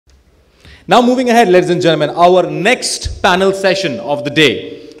Now moving ahead, ladies and gentlemen, our next panel session of the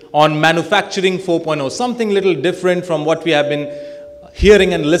day on Manufacturing 4.0, something little different from what we have been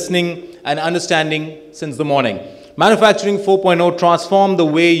hearing and listening and understanding since the morning. Manufacturing 4.0, transform the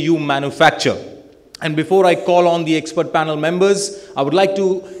way you manufacture. And before I call on the expert panel members, I would like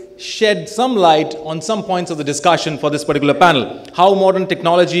to shed some light on some points of the discussion for this particular panel. How modern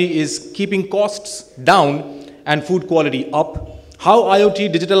technology is keeping costs down and food quality up. How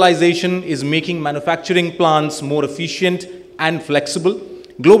IoT digitalization is making manufacturing plants more efficient and flexible.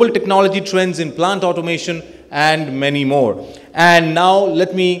 Global technology trends in plant automation and many more. And now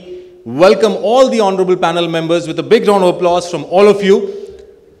let me welcome all the honorable panel members with a big round of applause from all of you.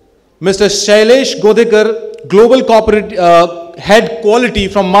 Mr. Shailesh Ghodekar, Global Corporate Head Quality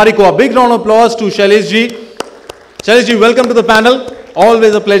from Marico. A big round of applause to Shailesh ji. Shailesh ji, welcome to the panel.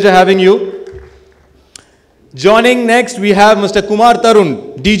 Always a pleasure having you. Joining next, we have Mr. Kumar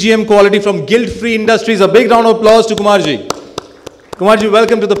Tarun, DGM Quality from Guiltfree Industries. A big round of applause to Kumar ji. Kumar ji,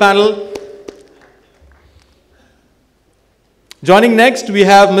 welcome to the panel. Joining next, we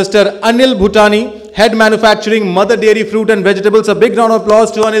have Mr. Anil Bhutani, Head Manufacturing, Mother Dairy, Fruit and Vegetables. A big round of applause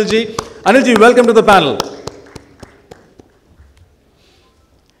to Anil ji. Anil ji, welcome to the panel.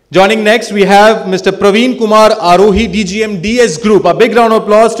 Joining next, we have Mr. Prawin Kumar, Arohi, DGM DS Group. A big round of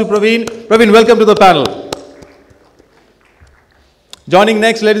applause to Prawin. Prawin, welcome to the panel. Joining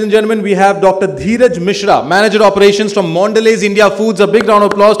next, ladies and gentlemen, we have Dr. Dheeraj Mishra, Manager Operations from Mondelez India Foods. A big round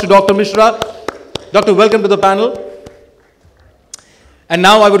of applause to Dr. Mishra. Doctor, welcome to the panel. And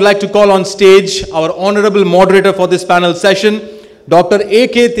now I would like to call on stage our honorable moderator for this panel session, Dr.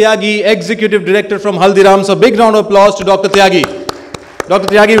 A.K. Tyagi, Executive Director from Haldiram. So big round of applause to Dr. Tyagi. Dr.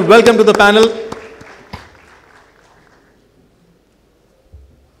 Tyagi, welcome to the panel.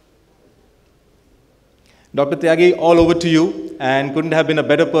 Dr. Tyagi, all over to you, and couldn't have been a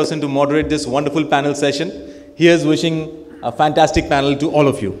better person to moderate this wonderful panel session. Here's wishing a fantastic panel to all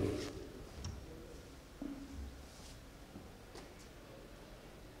of you.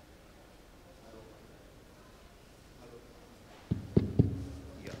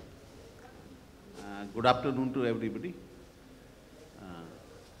 Good afternoon to everybody.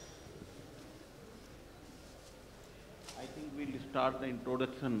 I think we'll start the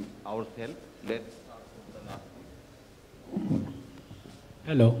introduction ourselves. Let's start from the last one.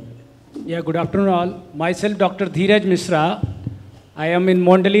 Hello. Yeah, good afternoon all. Myself, Dr. Dheeraj Mishra. I am in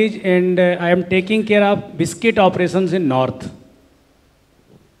Mondelez and I am taking care of biscuit operations in North.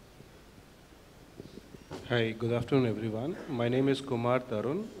 Hi, good afternoon everyone. My name is Kumar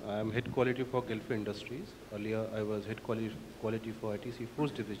Tarun. I am Head Quality for Guiltfree Industries. Earlier I was Head Quality for ITC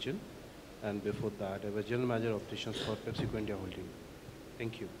Foods Division, and before that I was General Manager Operations for PepsiCo India Holding.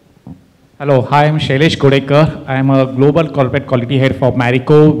 Thank you. Hello, hi, I'm Shailesh Ghodekar. I am a Global Corporate Quality Head for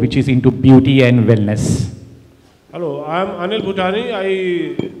Marico, which is into beauty and wellness. Hello, I am Anil Bhutani.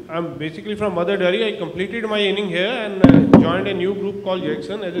 I am basically from Mother Dairy. I completed my inning here and joined a new group called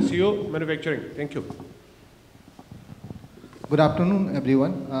Jackson as a CEO Manufacturing. Thank you. Good afternoon,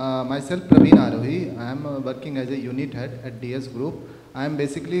 everyone. Myself, Praveen Arohi. I am working as a unit head at DS Group. I am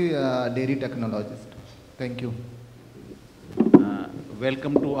basically a dairy technologist. Thank you.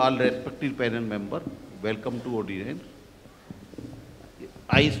 Welcome to all respective panel members. Welcome to audience.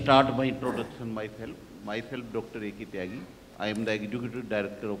 I start my introduction myself. Myself, Dr. A.K. Tyagi. I am the Executive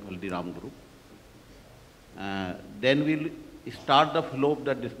Director of Haldiram Group. Then we'll start the flow of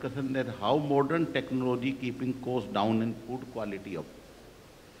the discussion that how modern technology keeping costs down and food quality up.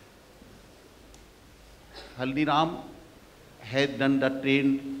 Haldiram has done the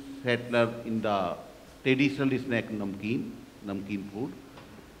trend settler in the traditional snack namkeen food.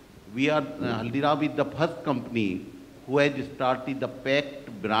 We are, Haldiram is the first company who has started the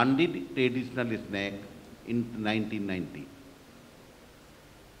packed branded traditional snack in 1990.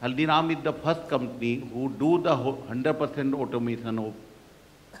 Haldiram is the first company who do the 100% automation of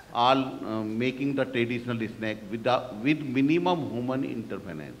all making the traditional snack with minimum human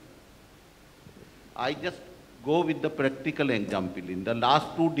interference. I just go with the practical example. In the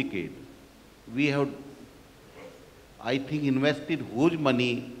last 2 decades, we have, I think, invested huge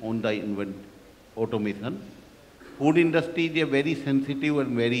money on the automation. Food industry is a very sensitive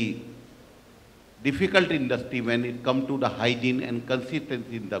and very difficult industry when it comes to the hygiene and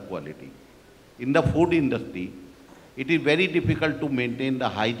consistency in the quality. In the food industry, it is very difficult to maintain the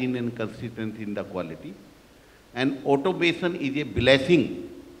hygiene and consistency in the quality. And automation is a blessing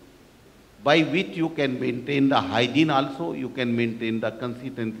by which you can maintain the hygiene also, you can maintain the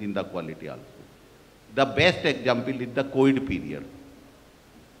consistency in the quality also. The best example is the COVID period.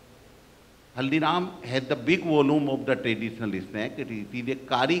 Haldiram has the big volume of the traditional snack. It is a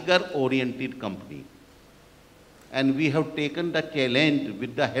Karigar-oriented company. And we have taken the challenge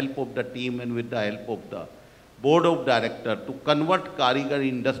with the help of the team and with the help of the board of directors to convert Karigar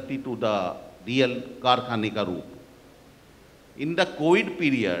industry to the real Karkhane ka roop. In the COVID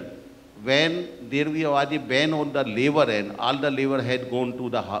period, when there was a ban on the labor and all the labor had gone to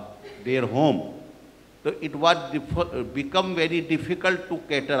their home, so it was become very difficult to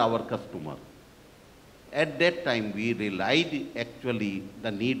cater our customer. At that time, we realized actually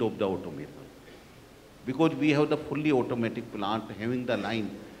the need of the automation. Because we have the fully automatic plant having the line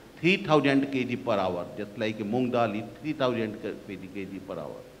 3000 kg per hour, just like a mung dal is 3000 kg per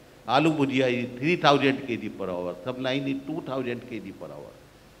hour. Aloo bhujia is 3000 kg per hour. Some line is 2000 kg per hour.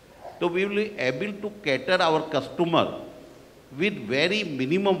 So we will be able to cater our customer with very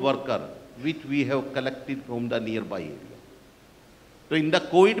minimum worker which we have collected from the nearby area. So in the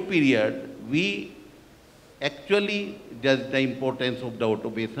COVID period, we actually judge the importance of the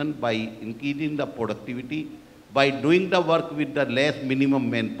automation by increasing the productivity, by doing the work with the less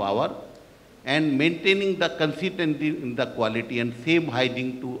minimum manpower, and maintaining the consistency in the quality and same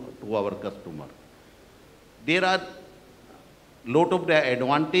hygiene to our customer. There are lot of the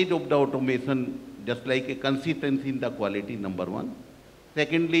advantage of the automation, just like a consistency in the quality, number one.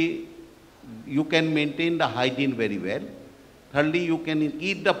 Secondly, you can maintain the hygiene very well. Thirdly, you can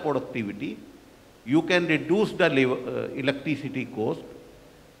increase the productivity. You can reduce the electricity cost,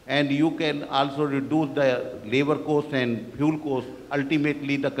 and you can also reduce the labor cost and fuel cost,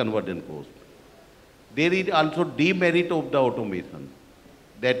 ultimately the conversion cost. There is also demerit of the automation,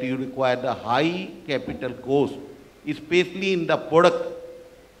 that you require the high capital cost, especially in the product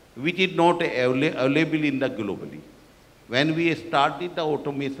which is not available in the globally. When we started the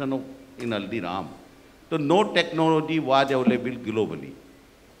automation in Haldiram, so no technology was available globally.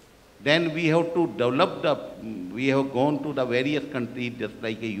 Then we have to develop we have gone to the various countries just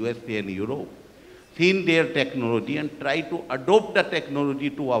like USA and Europe, seen their technology and try to adopt the technology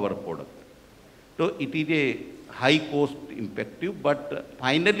to our product. So it is a high cost impactive, but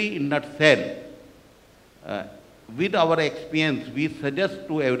finally in nutshell, with our experience, we suggest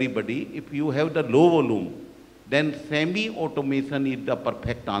to everybody, if you have the low volume, then semi-automation is the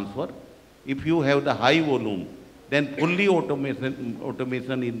perfect answer. If you have the high volume, then fully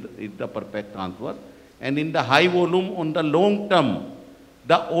automation is the perfect answer. And in the high volume, on the long term,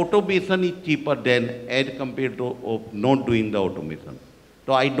 the automation is cheaper than as compared to not doing the automation.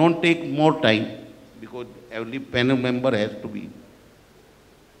 So I don't take more time because every panel member has to be.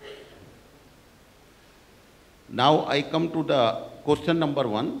 Now I come to the question number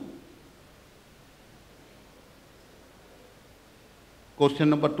 1. Question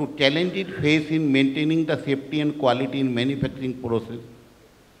number 2, challenges faced in maintaining the safety and quality in manufacturing process.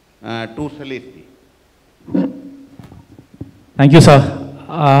 To Shailesh. Thank you, sir.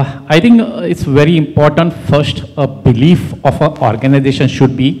 I think it's very important. First, a belief of an organization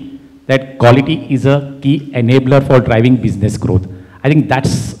should be that quality is a key enabler for driving business growth. I think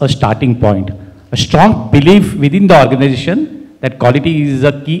that's a starting point. A strong belief within the organization that quality is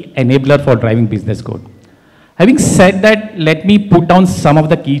a key enabler for driving business growth. Having said that, let me put down some of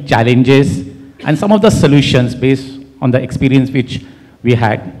the key challenges and some of the solutions based on the experience which we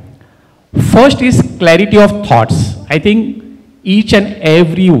had. First is clarity of thoughts. I think each and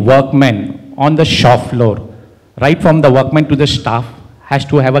every workman on the shop floor, right from the workman to the staff, has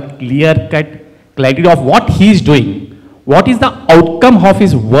to have a clear-cut clarity of what he is doing, what is the outcome of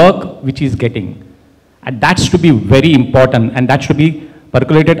his work which he is getting. And that should be very important, and that should be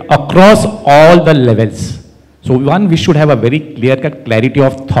percolated across all the levels. So one, we should have a very clear-cut clarity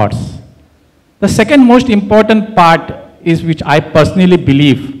of thoughts. The second most important part is, which I personally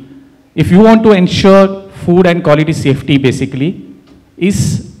believe, if you want to ensure food and quality safety basically,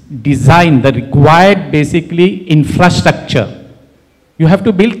 is design the required basically infrastructure. You have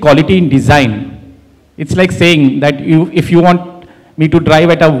to build quality in design. It's like saying that if you want me to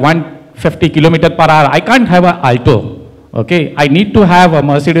drive at a 150 km per hour, I can't have an Alto, okay? I need to have a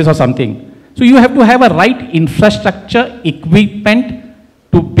Mercedes or something. So you have to have a right infrastructure, equipment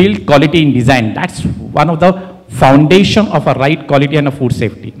to build quality in design. That's one of the foundation of a right quality and a food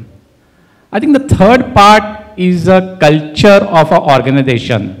safety. I think the third part is a culture of an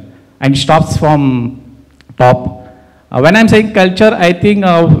organization, and stops from top. When I'm saying culture, I think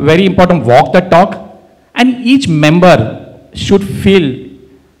very important, walk the talk, and each member should feel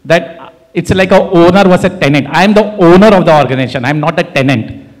that it's like an owner versus tenant. I am the owner of the organization, I'm not a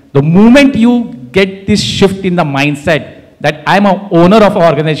tenant. The moment you get this shift in the mindset that I'm an owner of an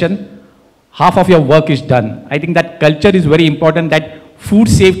organization, half of your work is done. I think that culture is very important, that food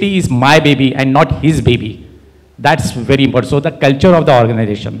safety is my baby and not his baby. That's very important. So the culture of the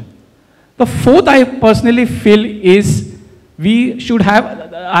organization. The fourth I personally feel is we should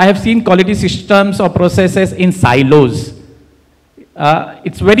have, I have seen quality systems or processes in silos.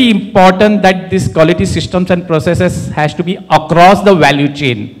 It's very important that these quality systems and processes has to be across the value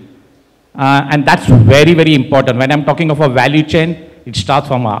chain. And that's very, very important. When I'm talking of a value chain, it starts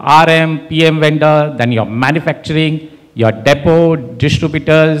from a RM, PM vendor, then your manufacturing, your depot,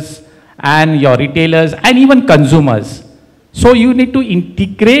 distributors, and your retailers, and even consumers. So you need to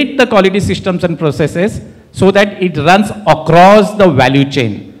integrate the quality systems and processes so that it runs across the value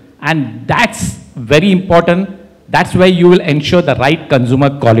chain. And that's very important. That's where you will ensure the right consumer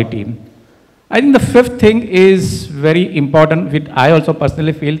quality. I think the fifth thing is very important, which I also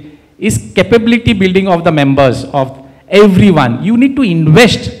personally feel, is capability building of the members, of everyone. You need to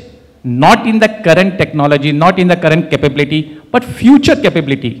invest not in the current technology, not in the current capability, but future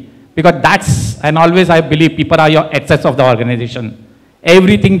capability. Because that's, and always I believe people are your assets of the organization.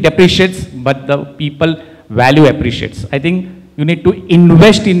 Everything depreciates, but the people value appreciates. I think you need to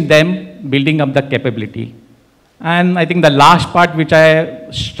invest in them, building up the capability. And I think the last part, which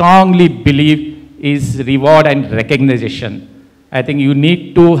I strongly believe, is reward and recognition. I think you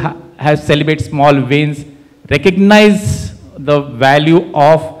need to celebrate small wins, recognize the value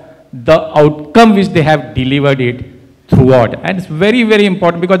of the outcome which they have delivered it throughout. And it's very, very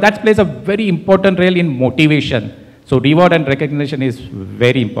important because that plays a very important role in motivation. So reward and recognition is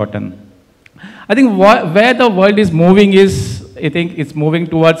very important. I think where the world is moving is, I think it's moving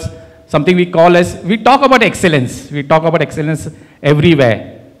towards something we call as, we talk about excellence. We talk about excellence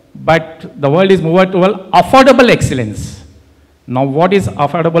everywhere. But the world is moving toward affordable excellence. Now what is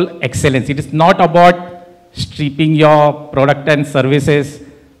affordable excellence? It is not about stripping your product and services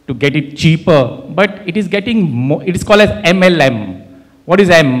to get it cheaper, but it is getting more, it is called as MLM. What is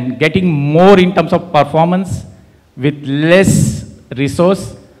M? Getting more in terms of performance with less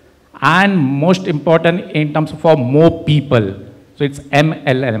resource and most important in terms of for more people. So it's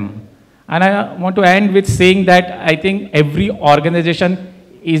MLM. And I want to end with saying that I think every organization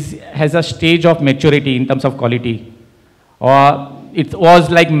has a stage of maturity in terms of quality. It was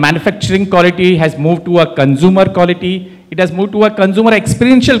like manufacturing quality has moved to a consumer quality. It has moved to a consumer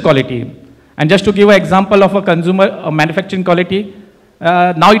experiential quality. And just to give an example of a consumer manufacturing quality,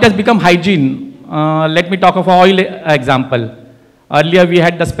 now it has become hygiene. Let me talk of oil example. Earlier we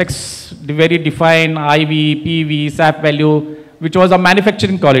had the specs very defined, IV, PV, SAP value, which was a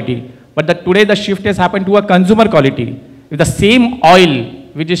manufacturing quality. But today the shift has happened to a consumer quality. If the same oil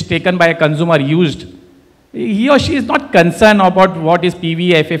which is taken by a consumer used, he or she is not concerned about what is PV,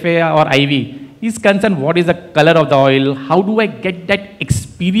 FFA or IV. He is concerned what is the color of the oil, how do I get that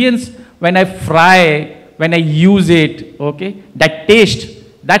experience when I fry, when I use it, okay? That taste,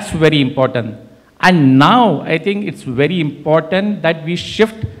 that's very important. And now I think it's very important that we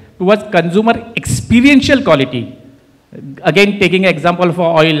shift towards consumer experiential quality. Again, taking an example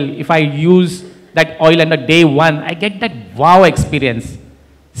for oil, if I use that oil on day one, I get that wow experience.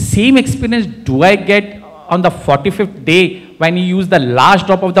 Same experience do I get on the 45th day when you use the last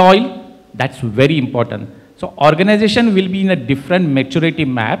drop of the oil? That's very important. So organization will be in a different maturity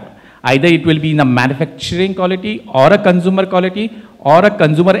map. Either it will be in a manufacturing quality or a consumer quality or a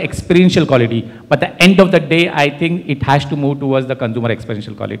consumer experiential quality. But at the end of the day, I think it has to move towards the consumer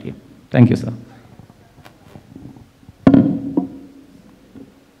experiential quality. Thank you, sir.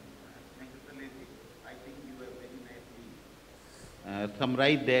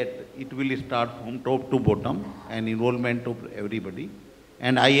 Summarize that it will start from top to bottom and involvement of everybody.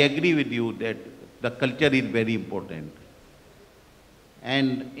 And I agree with you that the culture is very important.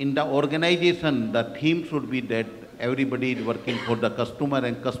 And in the organization, the theme should be that everybody is working for the customer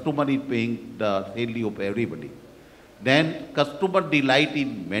and customer is paying the salary of everybody. Then customer delight is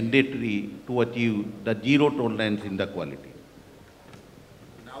mandatory to achieve the zero tolerance in the quality.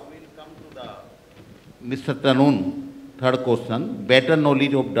 Now we'll come to the Mr. Tarun. Third question, better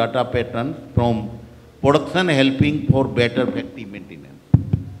knowledge of data patterns from production helping for better factory maintenance.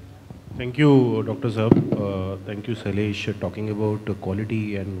 Thank you, Dr. Saab. Thank you, Shailesh, talking about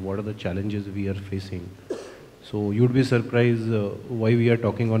quality and what are the challenges we are facing. So you'd be surprised why we are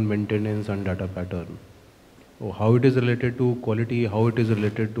talking on maintenance and data pattern. How it is related to quality, how it is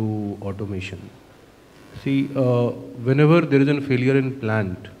related to automation. See, whenever there is a failure in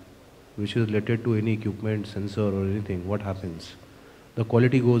plant, which is related to any equipment, sensor or anything, what happens? The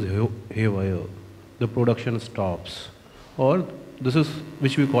quality goes haywire, the production stops, or this is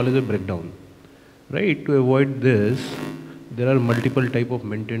which we call as a breakdown, right? To avoid this, there are multiple type of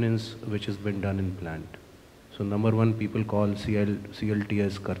maintenance which has been done in plant. So number one, people call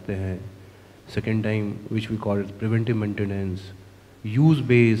CLTS करते हैं. Second time, which we call it preventive maintenance. Use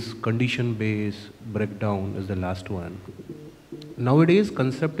base, condition base, breakdown is the last one. Nowadays,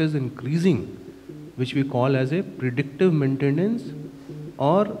 concept is increasing, which we call as a predictive maintenance,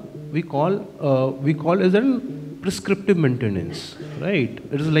 or we call as a prescriptive maintenance, right?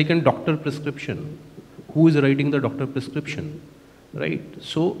 It is like a doctor prescription. Who is writing the doctor prescription, right?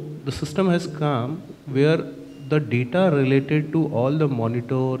 So the system has come where the data related to all the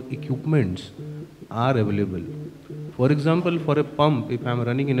monitor equipments are available. For example, for a pump, if I am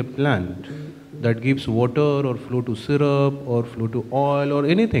running in a plant that gives water or flow to syrup or flow to oil or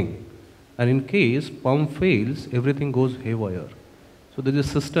anything, and in case pump fails, everything goes haywire. So there is a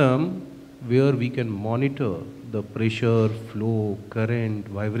system where we can monitor the pressure, flow, current,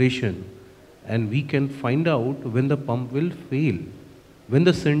 vibration, and we can find out when the pump will fail, when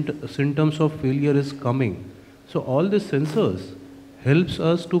the symptoms of failure is coming. So all the sensors helps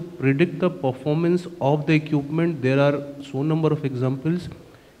us to predict the performance of the equipment. There are so number of examples.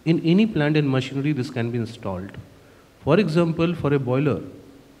 In any plant and machinery, this can be installed. For example, for a boiler,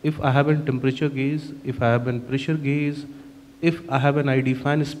 if I have a temperature gauge, if I have a pressure gauge, if I have an ID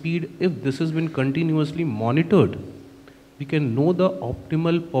fan speed, if this has been continuously monitored, we can know the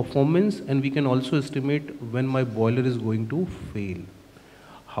optimal performance, and we can also estimate when my boiler is going to fail.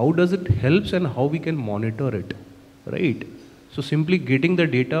 How does it helps and how we can monitor it, right? So simply getting the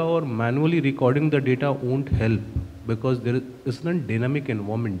data or manually recording the data won't help, because there is a dynamic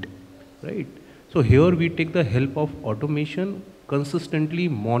environment, right? So here we take the help of automation, consistently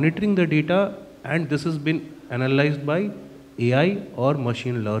monitoring the data, and this has been analyzed by AI or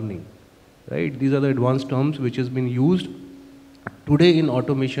machine learning, right? These are the advanced terms which has been used today in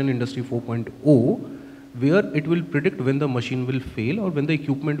automation industry 4.0, where it will predict when the machine will fail or when the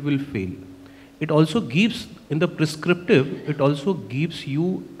equipment will fail. It also gives, in the prescriptive, it also gives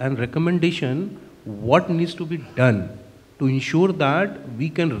you a recommendation what needs to be done to ensure that we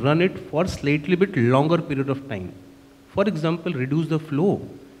can run it for slightly bit longer period of time. For example, reduce the flow,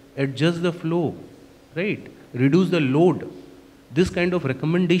 adjust the flow, right? Reduce the load. This kind of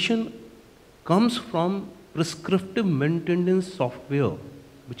recommendation comes from prescriptive maintenance software,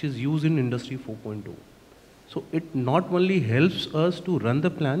 which is used in industry 4.0. So it not only helps us to run the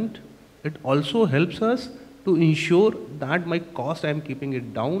plant, it also helps us to ensure that my cost I am keeping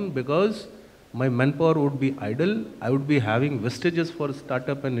it down, because my manpower would be idle, I would be having wastages for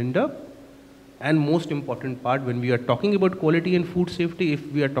startup and end up. And most important part, when we are talking about quality and food safety, if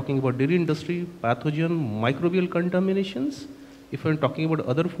we are talking about dairy industry, pathogen, microbial contaminations, if we are talking about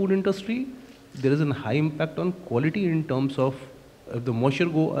other food industry, there is a high impact on quality in terms of if the moisture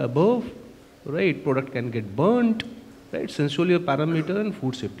go above, right, product can get burnt, right, sensorial parameter and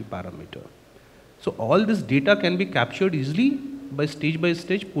food safety parameter. So all this data can be captured easily by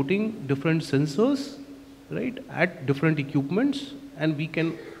stage putting different sensors, right, at different equipments, and we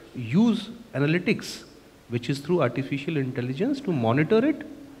can use analytics, which is through artificial intelligence, to monitor it,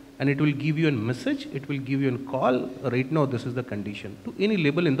 and it will give you a message, it will give you a call, right now this is the condition, to any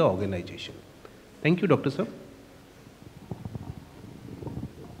level in the organization. Thank you, Dr. Sir.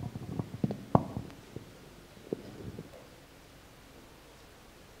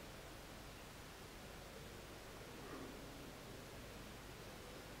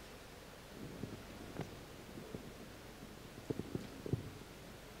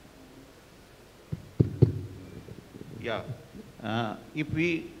 Yeah, if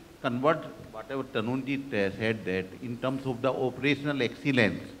we convert whatever Tarunji said, that in terms of the operational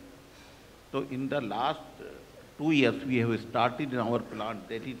excellence, so in the last 2 years we have started in our plant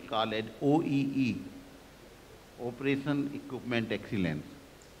that is called as OEE, Operation Equipment Excellence.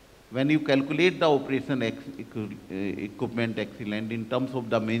 When you calculate the operation equipment excellence in terms of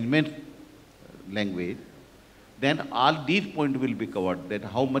the management language, then all these points will be covered, that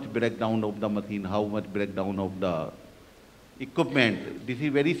how much breakdown of the machine, how much breakdown of the equipment. This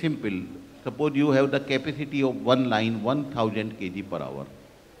is very simple. Suppose you have the capacity of one line 1000 kg per hour,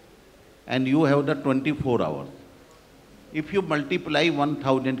 and you have the 24 hours. If you multiply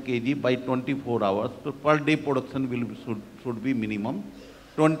 1000 kg by 24 hours, so per day production should be minimum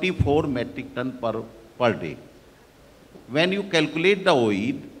 24 metric ton per day. When you calculate the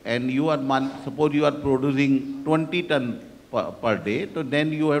OE, and you are, suppose you are producing 20 ton per day, so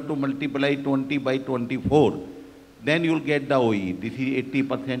then you have to multiply 20 by 24. Then you will get the OE. This is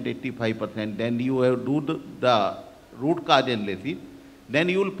 80%, 85%. Then you have to do the root cause analysis. Then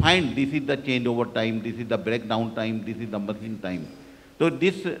you will find this is the changeover time, this is the breakdown time, this is the machine time. So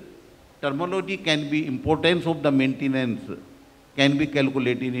this terminology can be, importance of the maintenance can be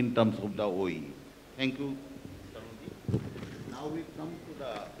calculated in terms of the OE. Thank you. Now we come to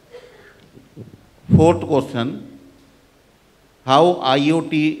the fourth question. How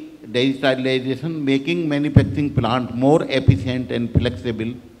IoT digitalization making manufacturing plant more efficient and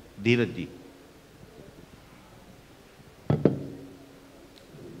flexible? Dheeraj ji.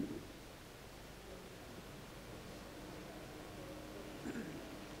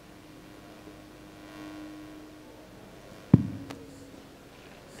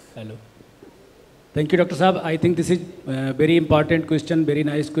 Hello. Thank you, Dr. Saab. I think this is a very important question, very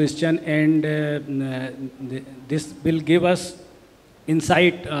nice question, and this will give us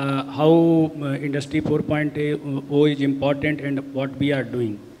insight how Industry 4.0 is important and what we are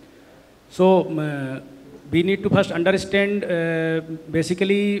doing. So, we need to first understand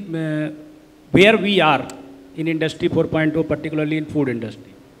basically where we are in Industry 4.0, particularly in food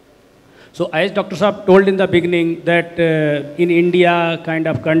industry. So as Dr. Saab told in the beginning that in India kind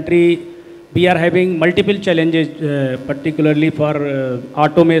of country, we are having multiple challenges, particularly for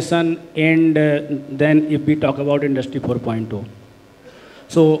automation and then if we talk about Industry 4.0.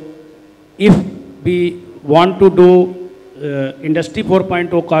 So if we want to do Industry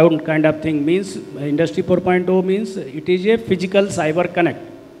 4.0 kind of thing means, Industry 4.0 means it is a physical cyber connect.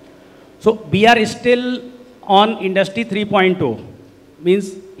 So we are still on Industry 3.0.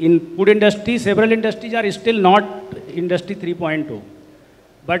 Means in food industry, several industries are still not Industry 3.0.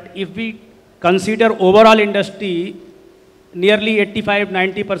 But if we consider overall industry, nearly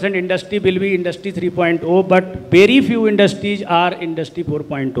 85–90% industry will be Industry 3.0, but very few industries are Industry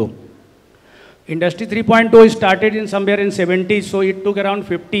 4.0. Industry 3.0 started in somewhere in 70s, so it took around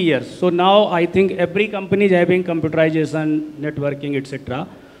 50 years. So now I think every company is having computerization, networking, etc.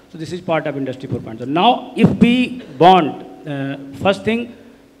 So this is part of Industry 4.0. Now if we want, first thing,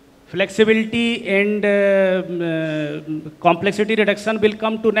 flexibility and complexity reduction will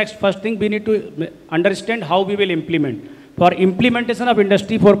come to next. First thing, we need to understand how we will implement. For implementation of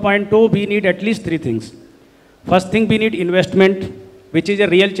Industry 4.0, we need at least three things. First thing, we need investment, which is a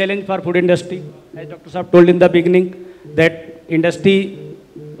real challenge for food industry. As Dr. Saab told in the beginning, that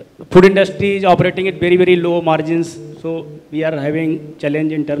food industry is operating at very, very low margins. So we are having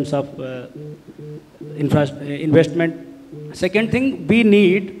challenge in terms of investment. Second thing, we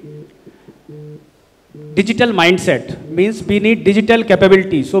need digital mindset, means we need digital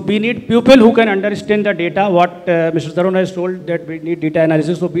capability. So we need people who can understand the data, what Mr. Tarun has told, that we need data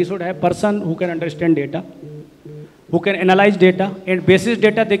analysis. So we should have person who can understand data, who can analyze data, and basis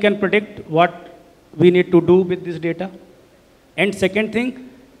data they can predict what we need to do with this data. And second thing,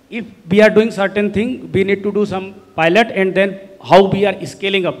 if we are doing certain thing, we need to do some pilot and then how we are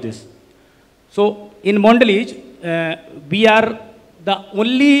scaling up this. So in Mondelez, we are the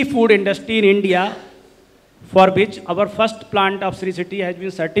only food industry in India for which our first plant of Sri City has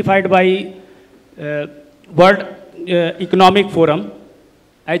been certified by World Economic Forum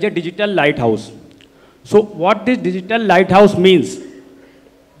as a digital lighthouse. So what this digital lighthouse means?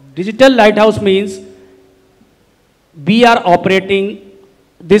 Digital lighthouse means we are operating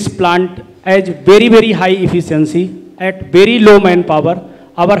this plant as very, very high efficiency at very low manpower.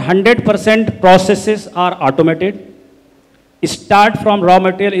 Our 100% processes are automated. Start from raw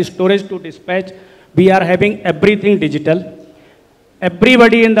material storage to dispatch. We are having everything digital.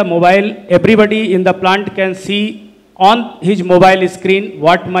 Everybody in the mobile, everybody in the plant can see on his mobile screen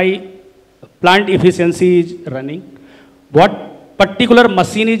what my plant efficiency is running, what particular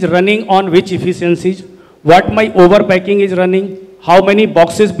machine is running on which efficiencies, what my overpacking is running, how many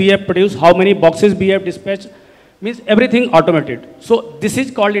boxes we have produced, how many boxes we have dispatched, means everything automated. So this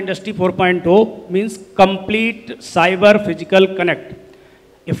is called Industry 4.0, means complete cyber physical connect.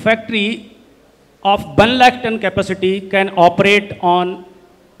 A factory of 1 lakh ton capacity can operate on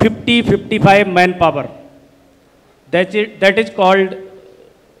 50–55 manpower. That is called,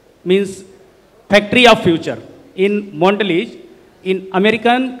 means factory of future. In Mondelez, in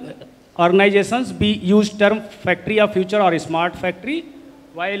American organizations, we use term factory of future or smart factory,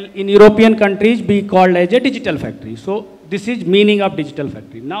 while in European countries, we call as a digital factory. So this is meaning of digital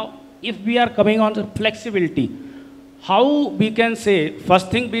factory. Now, if we are coming on the flexibility, how we can say,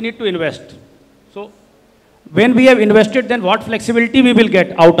 first thing we need to invest. So when we have invested, then what flexibility we will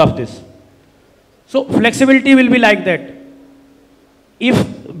get out of this? So flexibility will be like that.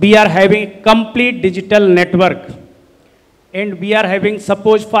 If we are having complete digital network and we are having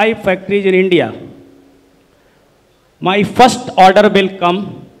suppose 5 factories in India, my first order will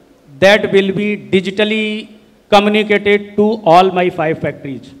come that will be digitally communicated to all my 5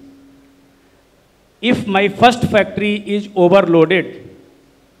 factories. If my first factory is overloaded,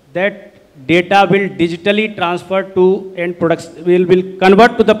 that data will digitally transfer to and will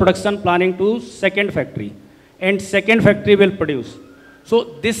convert to the production planning to second factory. and second factory will produce. So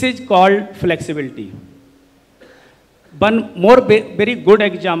this is called flexibility. One more very good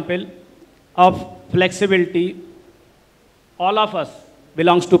example of flexibility, all of us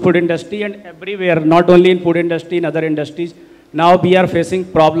belongs to food industry, and everywhere, not only in food industry, in other industries, now we are facing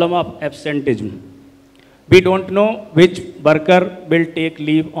problem of absenteeism. We don't know which worker will take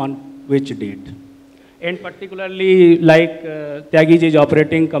leave on which date. And particularly like Tyagi is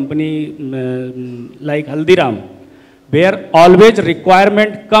operating company like Haldiram, where always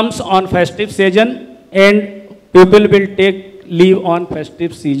requirement comes on festive season and people will take leave on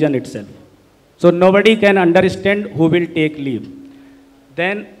festive season itself. So nobody can understand who will take leave.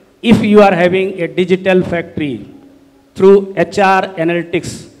 Then if you are having a digital factory through HR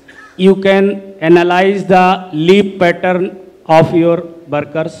analytics, you can analyze the leave pattern of your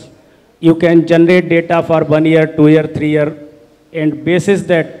workers. You can generate data for 1 year, 2 year, 3 year, and basis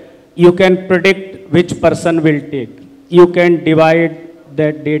that you can predict which person will take. You can divide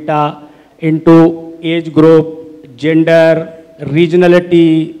that data into age group, gender,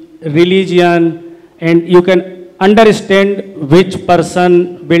 regionality, religion, and you can understand which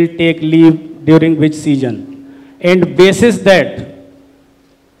person will take leave during which season. And basis that,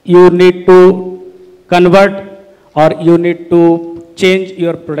 you need to convert or you need to change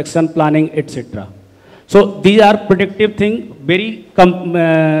your production planning, etc. So these are predictive things. Very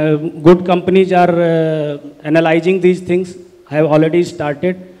good companies are analyzing these things. I have already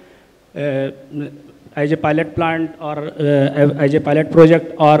started as a pilot plant or as a pilot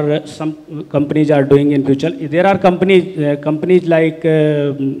project, or some companies are doing in future. There are companies like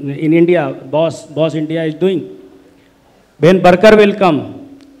in India, Boss India is doing. When worker will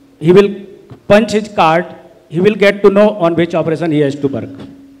come, he will punch his card, he will get to know on which operation he has to work.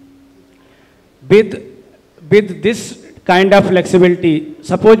 With this kind of flexibility,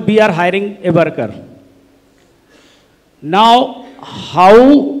 suppose we are hiring a worker. Now,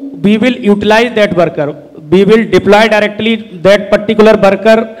 how we will utilize that worker? We will deploy directly that particular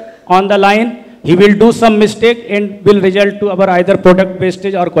worker on the line. He will do some mistake and will result to our either product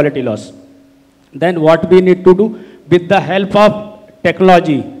wastage or quality loss. Then what we need to do? With the help of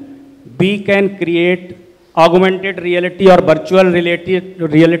technology, we can create augmented reality or virtual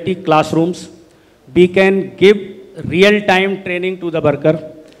reality classrooms. We can give real-time training to the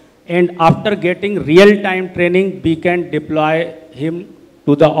worker. And after getting real-time training, we can deploy him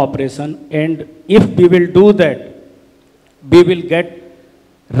to the operation. And if we will do that, we will get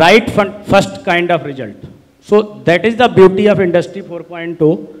right first kind of result. So that is the beauty of Industry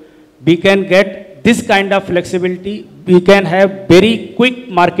 4.0. We can get this kind of flexibility. We can have very quick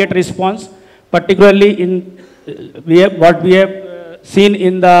market response, particularly in what we have seen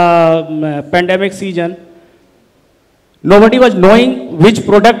in the pandemic season. Nobody was knowing which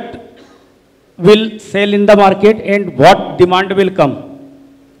product will sell in the market and what demand will come.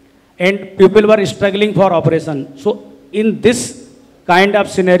 And people were struggling for operation. So in this kind of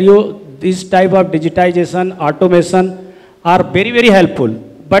scenario, this type of digitization, automation are very, very helpful.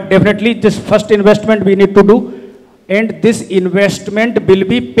 But definitely this first investment we need to do, and this investment will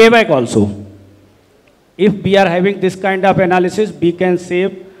be payback also. If we are having this kind of analysis, we can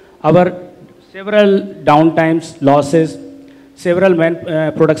save our several downtimes, losses, several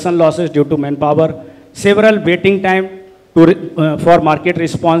production losses due to manpower, several waiting time for market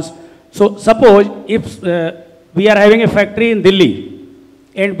response. So suppose if we are having a factory in Delhi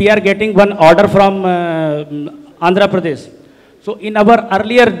and we are getting one order from Andhra Pradesh. So in our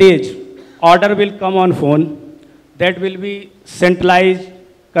earlier days, order will come on phone, that will be centralized,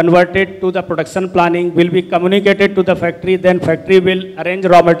 converted to the production planning, will be communicated to the factory, then factory will arrange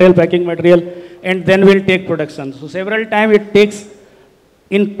raw material, packing material, and then will take production. So several times it takes,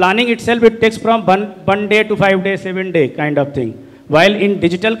 in planning itself, it takes from one day to 5 days, 7 day kind of thing. While in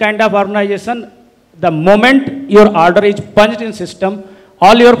digital kind of organization, the moment your order is punched in system,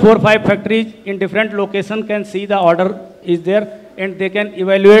 all your 4 or 5 factories in different locations can see the order is there, and they can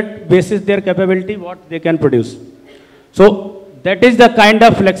evaluate basis their capability what they can produce. So that is the kind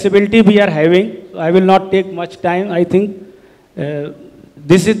of flexibility we are having. I will not take much time. I think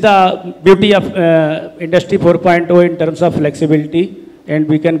this is the beauty of Industry 4.0 in terms of flexibility, and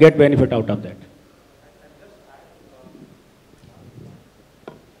we can get benefit out of that.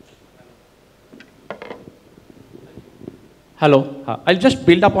 Hello. I'll just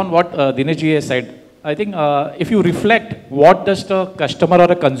build up on what Dinesh ji has said. I think if you reflect, what does the customer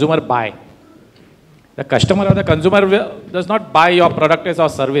or a consumer buy? The customer or the consumer does not buy your products or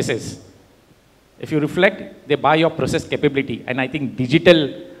services. If you reflect, they buy your process capability. And I think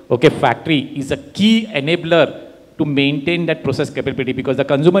digital factory is a key enabler to maintain that process capability, because the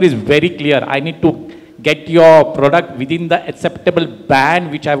consumer is very clear. I need to get your product within the acceptable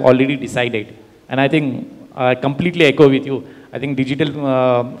band which I've already decided. And I think I completely echo with you. I think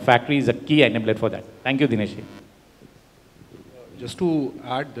digital factory is a key enabler for that. Thank you, Dinesh. Just to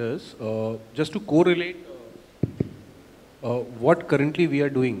add this, just to correlate what currently we are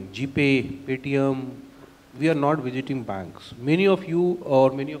doing, GPay, Paytm, we are not visiting banks. Many of you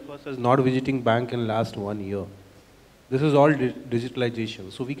or many of us is not visiting bank in last 1 year. This is all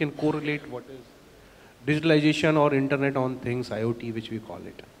digitalization. So we can correlate what is digitalization or internet on things, IoT, which we call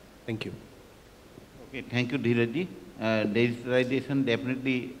it. Thank you. Okay, thank you, Dheeraj. Digitalization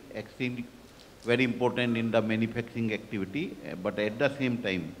definitely extremely very important in the manufacturing activity, but at the same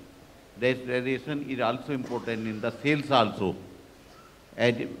time, digitalization is also important in the sales also.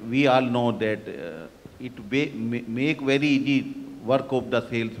 And we all know that it make very easy work of the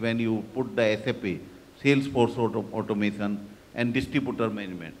sales when you put the SAP, Salesforce automation and distributor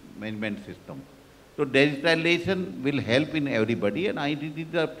management system. So digitalization will help in everybody, and I think it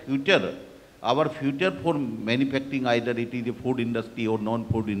is the future. Our future for manufacturing, either it is a food industry or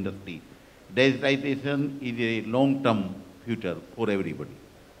non-food industry, digitalization is a long-term future for everybody.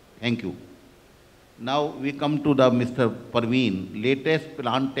 Thank you. Now we come to the Mr. Prawin, latest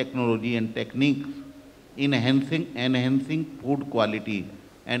plant technology and techniques in enhancing food quality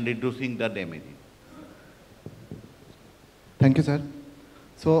and reducing the damage. Thank you, sir.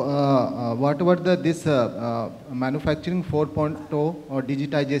 So, whatever this manufacturing 4.0 or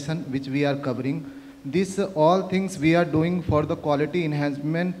digitization which we are covering, these all things we are doing for the quality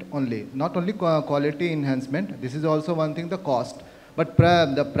enhancement only. Not only quality enhancement, this is also one thing, the cost. But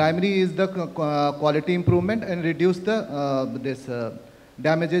the primary is the quality improvement and reduce the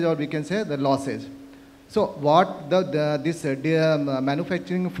damages, or we can say the losses. So what this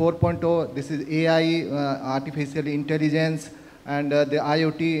manufacturing 4.0, this is AI, artificial intelligence, and the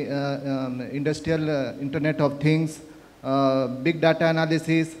IoT, industrial Internet of Things, big data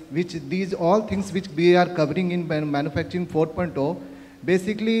analysis, which these all things which we are covering in manufacturing 4.0,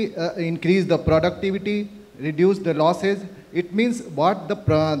 basically increase the productivity, reduce the losses. It means what the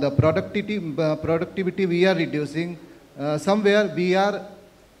productivity we are reducing, somewhere we are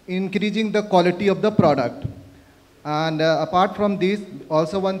increasing the quality of the product. And apart from this,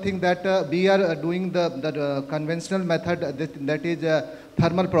 also one thing that we are doing the conventional method, that is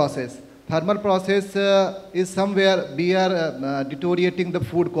thermal process. Thermal process is somewhere we are deteriorating the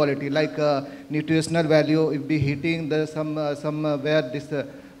food quality, like nutritional value, if we heating the somewhere this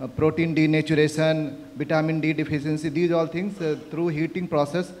protein denaturation, vitamin D deficiency, these all things through heating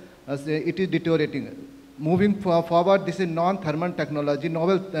process, it is deteriorating. Moving forward, this is non-thermal technology,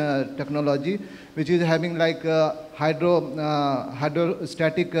 novel technology, which is having like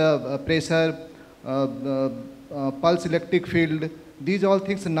hydrostatic pressure, pulse electric field. These all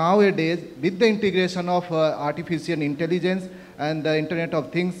things nowadays, with the integration of artificial intelligence and the Internet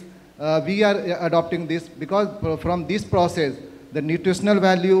of Things, we are adopting this, because from this process, the nutritional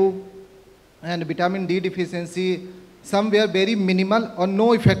value and vitamin D deficiency, somewhere very minimal or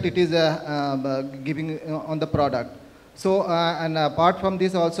no effect it is giving on the product. So, and apart from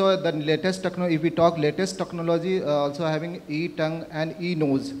this also, the latest technology, if we talk latest technology, also having e-tongue and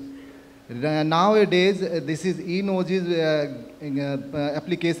e-nose. Nowadays, this is e-nose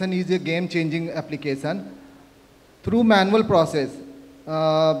application is a game-changing application. Through manual process,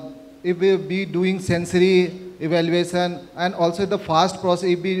 if we be doing sensory evaluation and also the fast process,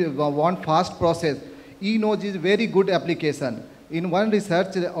 if we want fast process, e-nose is very good application. In one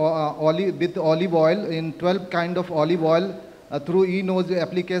research, with olive oil, in 12 kind of olive oil, through e-nose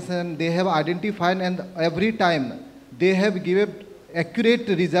application, they have identified, and every time they have given accurate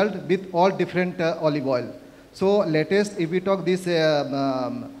result with all different olive oil. So latest, if we talk this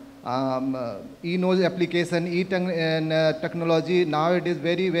e-nose application, e-tongue technology, now it is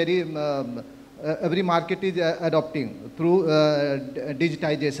very, every market is adopting through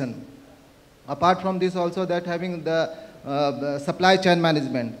digitization. Apart from this also, that having the supply chain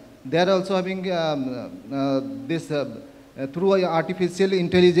management, they are also having this through artificial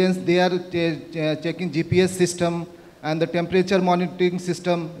intelligence, they are checking GPS system and the temperature monitoring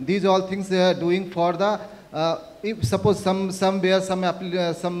system. These all things they are doing for the, if suppose somewhere some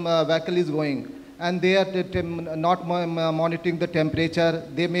vehicle is going and they are not monitoring the temperature,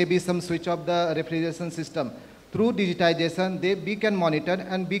 there may be some switch of the refrigeration system. Through digitization, we can monitor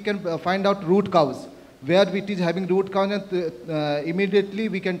and we can find out root cause, where it is having root cause, and immediately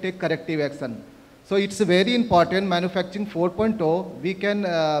we can take corrective action. So it's very important, manufacturing 4.0, we can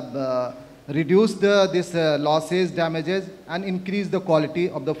reduce this losses, damages, and increase the quality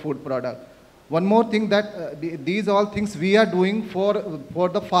of the food product. One more thing, that these all things we are doing for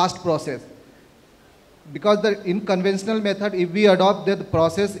the fast process. because in conventional method, if we adopt the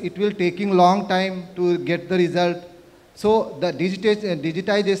process, it will taking long time to get the result. So the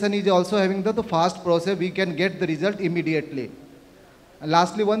digitization is also having the fast process. We can get the result immediately. And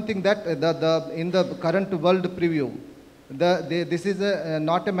lastly, one thing that in the current world preview, this is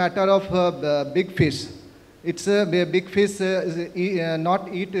not a matter of big fish. It's a big fish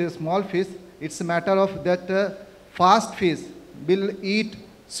not eat small fish. It's a matter of that fast fish will eat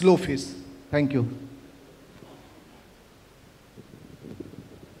slow fish. Thank you.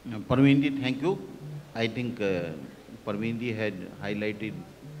 Prawin, thank you. I think Prawin had highlighted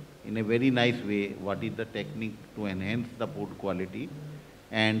in a very nice way what is the technique to enhance the food quality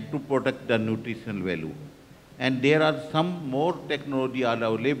and to protect the nutritional value. And there are some more technology are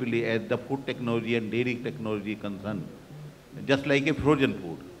available as the food technology and dairy technology concerned, just like a frozen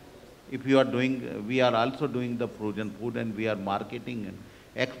food. If you are doing, we are also doing the frozen food and we are marketing and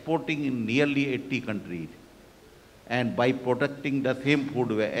exporting in nearly 80 countries. And by protecting the same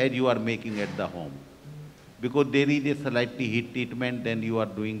food as you are making at the home. Because there is a slightly heat treatment, then you are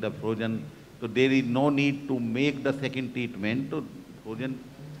doing the frozen. So there is no need to make the second treatment. So frozen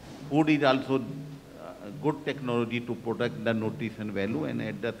food is also good technology to protect the nutrition value, and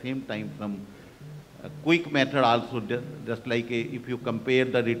at the same time some quick method also, just like if you compare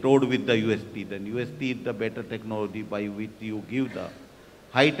the retort with the UST, then UST is the better technology by which you give the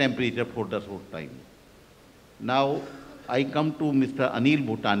high temperature for the short time. Now I come to Mr. Anil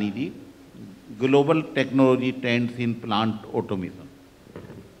Bhutani ji, global technology trends in plant automation.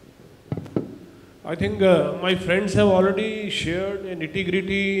 I think my friends have already shared a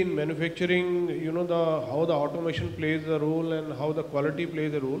nitty-gritty in manufacturing, you know, how the automation plays a role and how the quality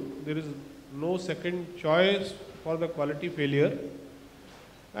plays a role. There is no second choice for the quality failure.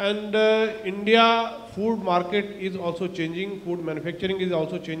 And India food market is also changing, food manufacturing is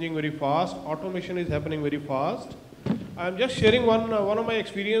also changing very fast, automation is happening very fast. I am just sharing one of my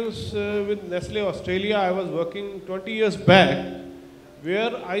experience with Nestle Australia. I was working 20 years back,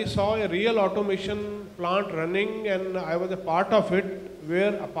 where I saw a real automation plant running, and I was a part of it,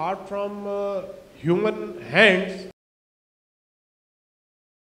 where apart from human hands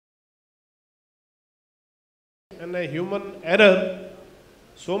and a human error,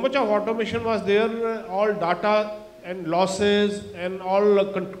 so much of automation was there, all data and losses and all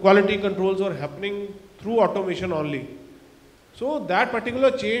quality controls were happening through automation only. So that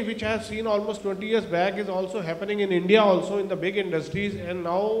particular change which I have seen almost 20 years back is also happening in India also in the big industries, and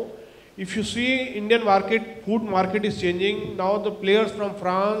now if you see Indian market, food market is changing. Now the players from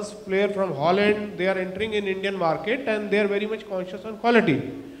France, players from Holland, they are entering in Indian market and they are very much conscious on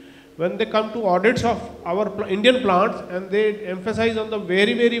quality. When they come to audits of our Indian plants, and they emphasize on the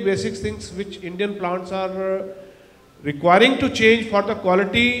very, very basic things which Indian plants are requiring to change for the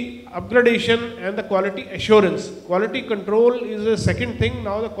quality upgradation and the quality assurance. Quality control is a second thing.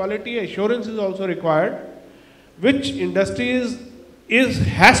 Now the quality assurance is also required, which industries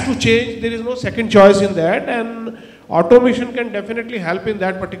has to change. There is no second choice in that, and automation can definitely help in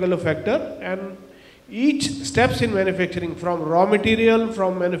that particular factor. And each steps in manufacturing, from raw material,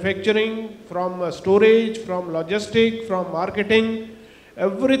 from manufacturing, from storage, from logistic, from marketing,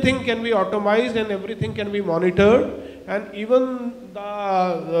 everything can be automized and everything can be monitored. And even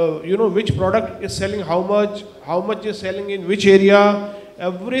the you know, which product is selling how much is selling in which area,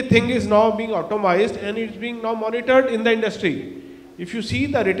 everything is now being automized and it's being now monitored in the industry. If you see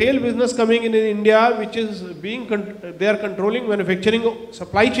the retail business coming in India, which is being, they are controlling manufacturing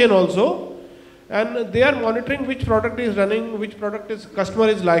supply chain also, and they are monitoring which product is running, which product is customer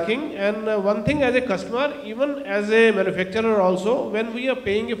is liking. And one thing, as a customer, even as a manufacturer also, when we are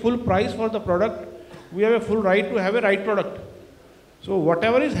paying a full price for the product, we have a full right to have a right product. So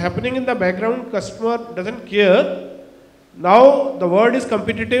whatever is happening in the background, customer doesn't care. Now the world is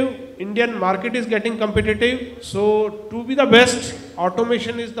competitive, Indian market is getting competitive. So to be the best,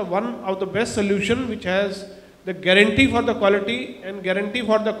 automation is the one of the best solution which has the guarantee for the quality and guarantee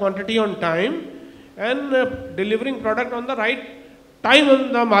for the quantity on time, and delivering product on the right time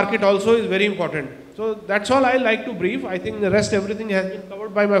on the market also is very important. So that's all I like to brief. I think the rest everything has been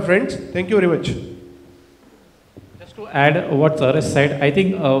covered by my friends. Thank you very much. Just to add what sir has said, I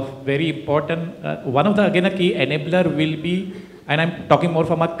think very important, one of the again a key enabler will be, and I'm talking more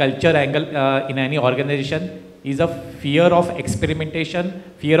from a culture angle in any organization, is a fear of experimentation,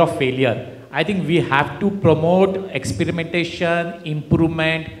 fear of failure. I think we have to promote experimentation,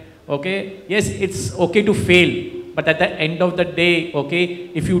 improvement. Okay, yes, it's okay to fail, but at the end of the day,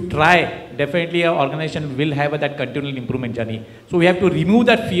 okay, if you try, definitely our organization will have that continual improvement journey. So we have to remove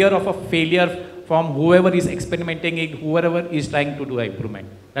that fear of a failure from whoever is experimenting, whoever is trying to do an improvement.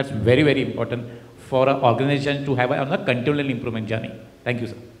 That's very, very important for an organization to have on a continual improvement journey? Thank you,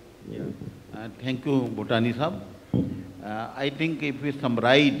 sir. Thank you, Bhutani sahab. I think if we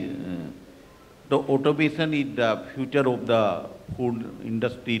summarize, the automation is the future of the food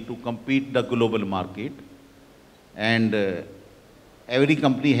industry to compete the global market, and every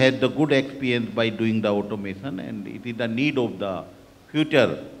company has the good experience by doing the automation, and it is the need of the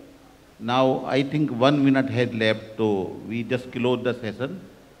future. Now, I think 1 minute has left, so we just close the session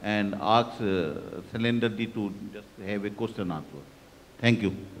and ask Shailesh to just have a question answer. Thank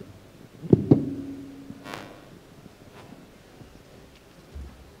you.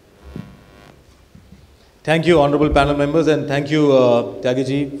 Thank you, honorable panel members, and thank you, Tyagi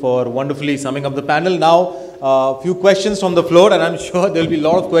ji, for wonderfully summing up the panel. Now, a few questions from the floor, and I'm sure there will be a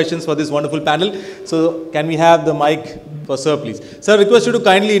lot of questions for this wonderful panel. So, can we have the mic for sir, please? Sir, request you to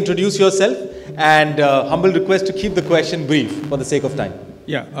kindly introduce yourself, and humble request to keep the question brief for the sake of time.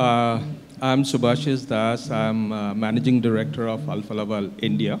 Yeah, I'm Subhashish Das. I'm Managing Director of Alfa Laval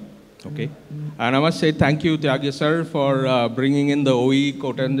India. Okay, and I must say thank you, Tyagi sir, for bringing in the OE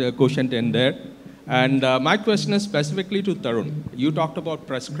quotient in there. And my question is specifically to Tarun. You talked about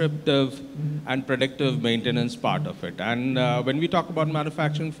prescriptive and predictive maintenance part of it. And when we talk about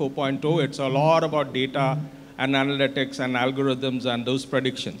manufacturing 4.0, it's a lot about data and analytics and algorithms and those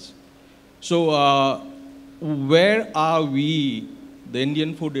predictions. So where are we, the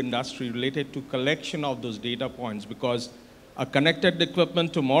Indian food industry, related to collection of those data points? Because a connected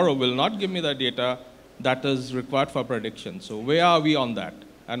equipment tomorrow will not give me the data that is required for prediction. So where are we on that?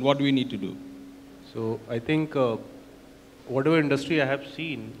 And what do we need to do? So I think whatever industry I have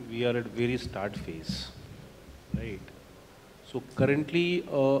seen, we are at very start phase, right? So currently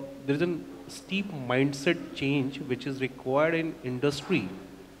there is a steep mindset change which is required in industry,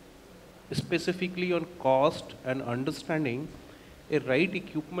 specifically on cost and understanding. A right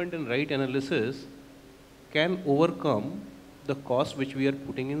equipment and right analysis can overcome the cost which we are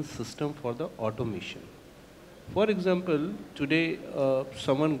putting in system for the automation. For example, today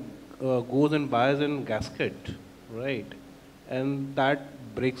someone goes and buys a gasket, right? And that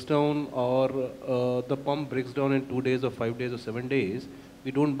breaks down, or the pump breaks down in 2 days or 5 days or 7 days. We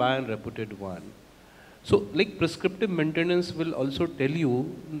don't buy a reputed one. So like prescriptive maintenance will also tell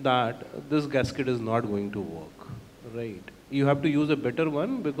you that this gasket is not going to work, right? You have to use a better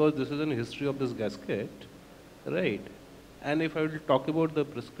one because this is a history of this gasket, right? And if I will talk about the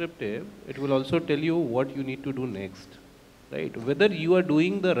prescriptive, it will also tell you what you need to do next. Right, whether you are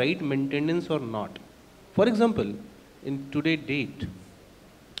doing the right maintenance or not. For example, in today's date,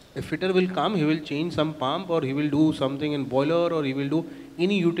 a fitter will come, he will change some pump, or he will do something in boiler, or he will do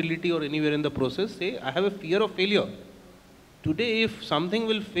any utility or anywhere in the process, say, I have a fear of failure. Today, if something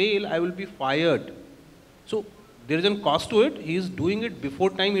will fail, I will be fired. So there is a cost to it. He is doing it before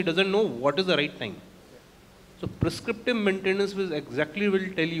time. He doesn't know what is the right time. So prescriptive maintenance will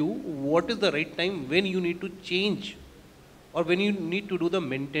tell you what is the right time when you need to change, or when you need to do the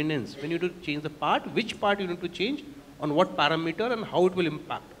maintenance, when you need to change the part, which part you need to change, on what parameter, and how it will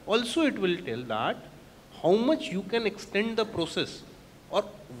impact. Also, it will tell that how much you can extend the process, or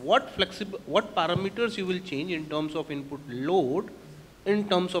what parameters you will change in terms of input load, in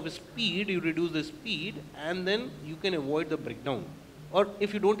terms of speed, you reduce the speed, and then you can avoid the breakdown. Or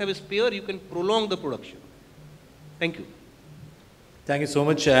if you don't have a spare, you can prolong the production. Thank you. Thank you so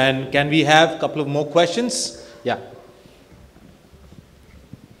much. And can we have a couple of more questions? Yeah.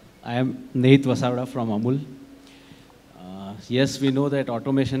 I am Nehit Vasavada from Amul. Yes, we know that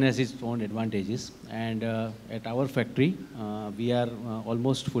automation has its own advantages, and at our factory, we are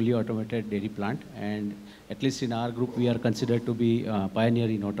almost fully automated dairy plant, and at least in our group, we are considered to be pioneer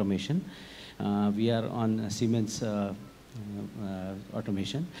in automation. We are on Siemens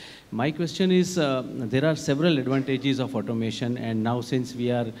automation. My question is, there are several advantages of automation, and now since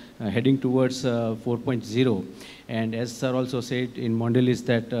we are heading towards 4.0, and as sir also said in Mondelez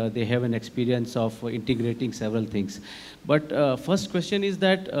that they have an experience of integrating several things. But first question is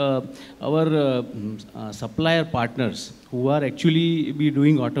that our supplier partners who are actually be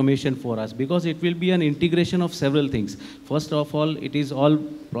doing automation for us, because it will be an integration of several things. First of all, it is all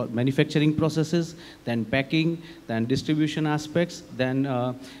manufacturing processes, then packing, then distribution aspects, then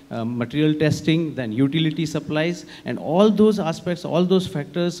material testing, then utility supplies, and all those aspects, all those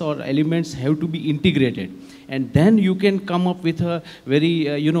factors or elements have to be integrated. and then you can come up with a very,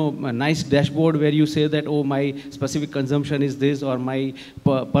 a nice dashboard where you say that, oh, my specific consumption is this, or my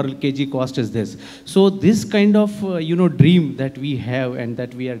per kg cost is this. So this kind of, dream that we have and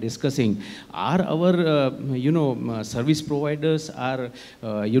that we are discussing, are our, service providers are,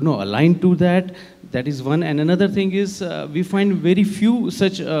 aligned to that? That is one. And another thing is, we find very few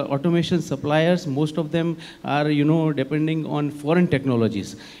such automation suppliers. Most of them are, depending on foreign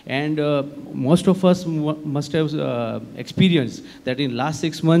technologies. And most of us must have experienced that in last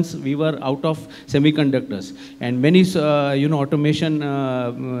 6 months, we were out of semiconductors. And many, automation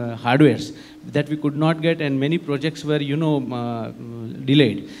hardwares that we could not get, and many projects were,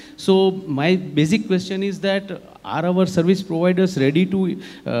 delayed. So my basic question is that, are our service providers ready to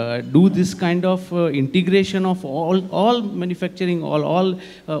do this kind of integration of all manufacturing, all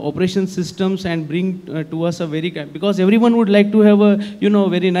operation systems, and bring to us a very, because everyone would like to have a,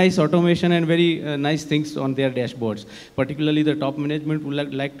 very nice automation and very nice things on their dashboards. Particularly the top management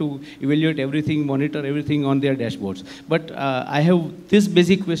would like to evaluate everything, monitor everything on their dashboards. But I have this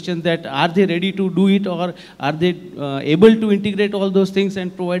basic question, that are they ready to do it, or are they able to integrate all those things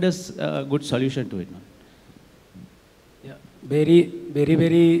and provide us a good solution to it? Yeah,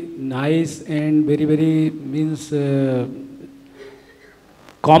 very nice, and very means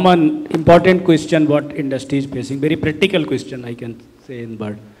common, important question what industry is facing. Very practical question, I can say in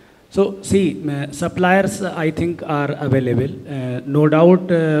word. So see, suppliers I think are available, no doubt,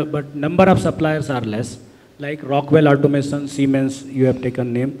 but number of suppliers are less. Like Rockwell Automation, Siemens, you have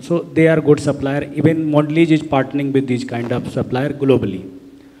taken name. So they are good supplier. Even Mondelez is partnering with these kind of supplier globally.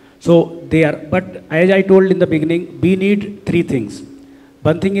 So they are, but as I told in the beginning, we need 3 things.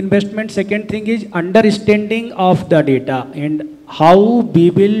 One thing, investment. Second thing is understanding of the data and how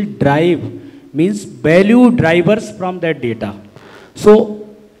we will drive, means value drivers from that data. So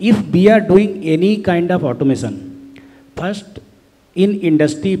if we are doing any kind of automation, first in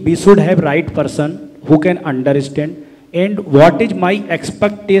industry, we should have right person who can understand and what is my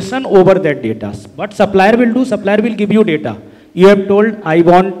expectation over that data. What supplier will do? Supplier will give you data. You have told, I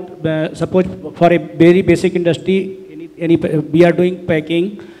want, suppose for a very basic industry, we are doing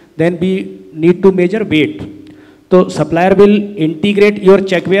packing, then we need to measure weight. So supplier will integrate your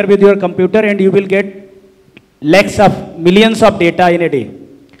checkware with your computer, and you will get lakhs of, millions of data in a day.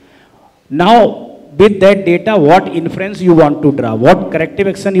 Now, with that data, what inference you want to draw, what corrective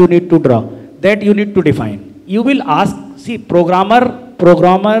action you need to draw, that you need to define. You will ask, see,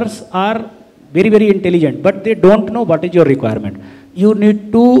 programmers are very intelligent, but they don't know what is your requirement. You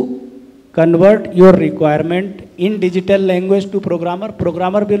need to convert your requirement in digital language to programmer.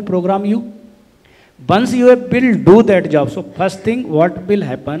 Programmer will program you. Once you will do that job, so first thing, what will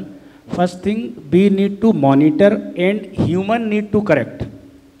happen? First thing, we need to monitor, and human need to correct.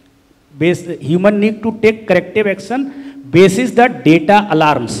 Human need to take corrective action basis the data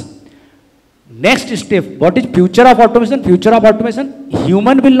alarms. Next step, what is future of automation? Future of automation,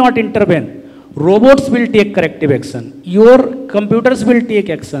 human will not intervene. Robots will take corrective action. Your computers will take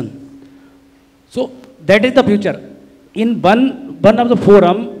action. So that is the future. In one of the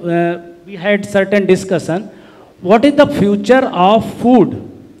forum, we had certain discussion. What is the future of food?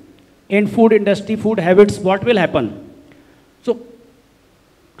 In food industry, food habits, what will happen? So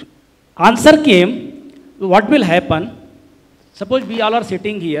answer came, what will happen? Suppose we all are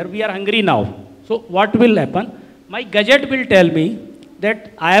sitting here, we are hungry now. So what will happen? My gadget will tell me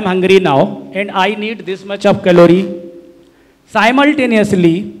that I am hungry now and I need this much of calorie.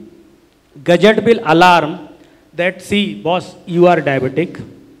 Simultaneously, gadget will alarm that, see, boss, you are diabetic,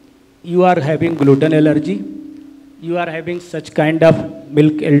 you are having gluten allergy, you are having such kind of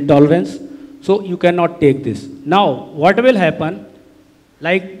milk intolerance, so you cannot take this. Now, what will happen?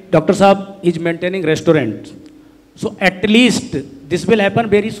 Like Dr. Saab is maintaining restaurant. So at least this will happen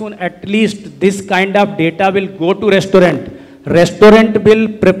very soon. At least this kind of data will go to restaurant. Restaurant will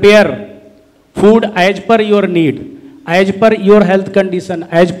prepare food as per your need, as per your health condition,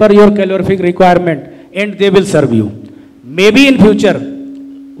 as per your calorific requirement, and they will serve you. Maybe in future,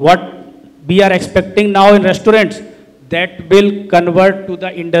 what we are expecting now in restaurants, that will convert to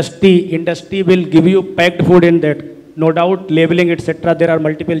the industry. Industry will give you packed food in that. No doubt, labeling, etc. There are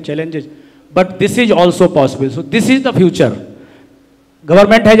multiple challenges. But this is also possible. So this is the future.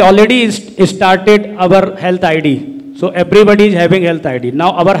 Government has already started our health ID. So everybody is having health ID.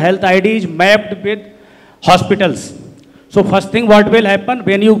 Now our health ID is mapped with hospitals. So first thing what will happen,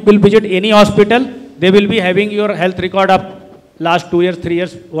 when you will visit any hospital, they will be having your health record of last 2 years, 3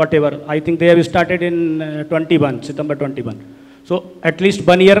 years, whatever. I think they have started in 21, September 21. So at least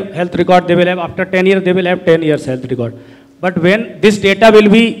 1 year health record they will have. After 10 years, they will have 10 years health record. But when this data will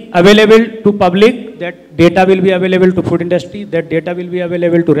be available to public, that data will be available to food industry, that data will be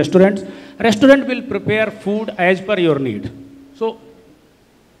available to restaurants. Restaurant will prepare food as per your need. So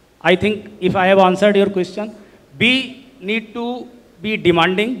I think if I have answered your question, we need to be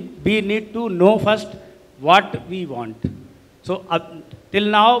demanding, we need to know first what we want. So till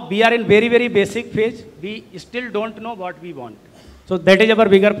now, we are in very, very basic phase. We still don't know what we want. So that is our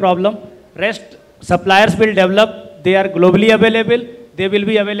bigger problem. Rest suppliers will develop. They are globally available. They will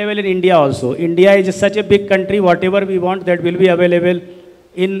be available in India also. India is such a big country. Whatever we want, that will be available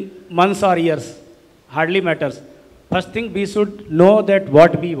in months or years. Hardly matters. First thing, we should know that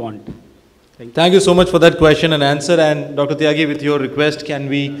what we want. Thank you so much for that question and answer. And Dr. Tyagi, with your request, can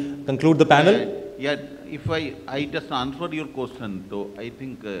we conclude the panel? Yeah, if I just answered your question, so I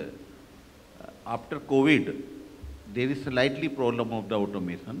think after COVID, there is slightly problem of the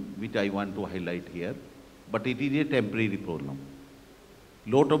automation, which I want to highlight here, but it is a temporary problem.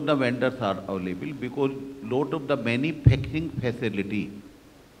 Lot of the vendors are available because lot of the manufacturing facility,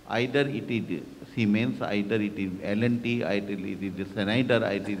 either it is Siemens, either it is L&T, either it is Schneider,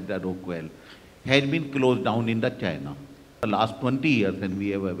 either it is the Rockwell, has been closed down in the China. The last 20 years, and we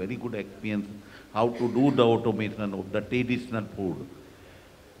have a very good experience how to do the automation of the traditional food.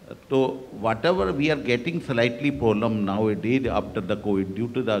 So whatever we are getting slightly problem nowadays after the COVID due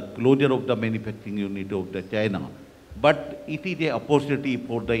to the closure of the manufacturing unit of the China, but it is a opportunity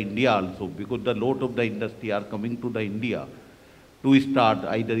for the India also because the lot of the industry are coming to the India to start,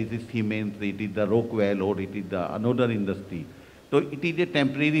 either it is Siemens, it is the Rockwell, or it is the another industry. So it is a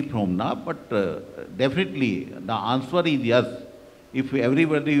temporary phenomena, but definitely the answer is yes. If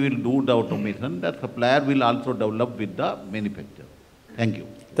everybody will do the automation, the supplier will also develop with the manufacturer. Thank you.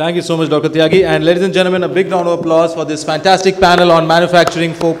 Thank you so much, Dr. Tyagi. And ladies and gentlemen, a big round of applause for this fantastic panel on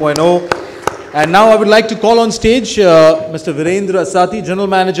Manufacturing 4.0. And now I would like to call on stage Mr. Virendra Asati, General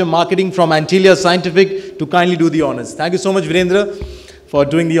Manager Marketing from Antilia Scientific, to kindly do the honors. Thank you so much, Virendra, for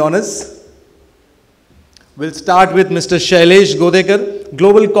doing the honors. We'll start with Mr. Shailesh Ghodekar,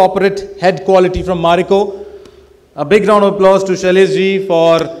 Global Corporate Head Quality from Marico. A big round of applause to Shailesh ji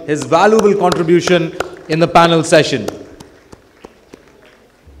for his valuable contribution in the panel session.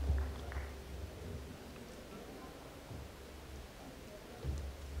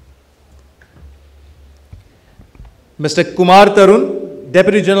 Mr. Kumar Tarun,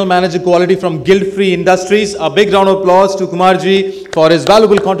 Deputy General Manager Quality from Guiltfree Industries. A big round of applause to Kumar ji for his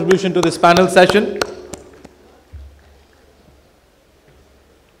valuable contribution to this panel session.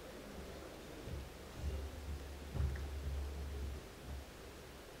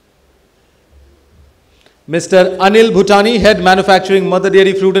 Mr. Anil Bhutani, Head Manufacturing Mother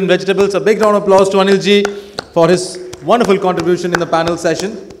Dairy Fruit and Vegetables. A big round of applause to Anil ji for his wonderful contribution in the panel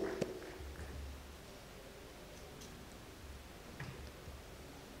session.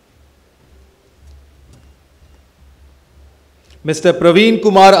 Mr. Prawin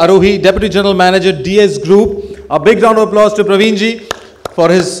Kumar Arohi, Deputy General Manager DS Group. A big round of applause to Praveen ji for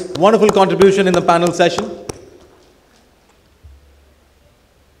his wonderful contribution in the panel session.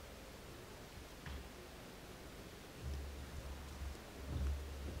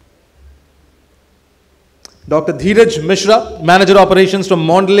 Dr. Dheeraj Mishra, Manager Operations from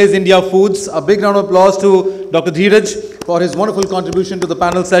Mondelez India Foods. A big round of applause to Dr. Dheeraj for his wonderful contribution to the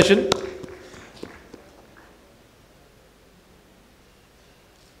panel session.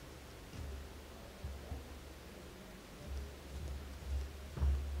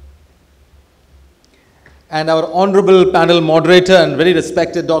 And our honorable panel moderator and very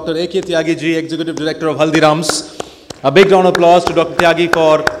respected Dr. A.K. Tyagi ji, Executive Director of Haldiram's. A big round of applause to Dr. Tyagi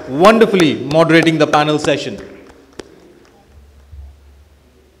for wonderfully moderating the panel session.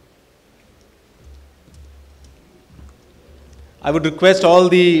 I would request all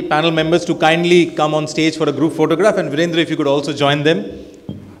the panel members to kindly come on stage for a group photograph, and Virendra, if you could also join them.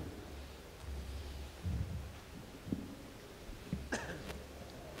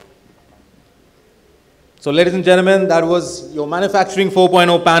 So ladies and gentlemen, that was your Manufacturing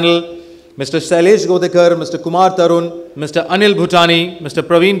 4.0 panel. Mr. Shailesh Ghodekar, Mr. Kumar Tarun, Mr. Anil Bhutani, Mr.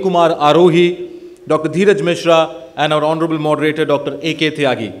 Praveen Kumar Arohi, Dr. Dheeraj Mishra, and our honorable moderator, Dr. A.K.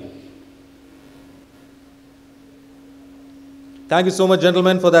 Tyagi. Thank you so much,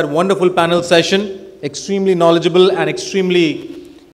 gentlemen, for that wonderful panel session. Extremely knowledgeable and extremely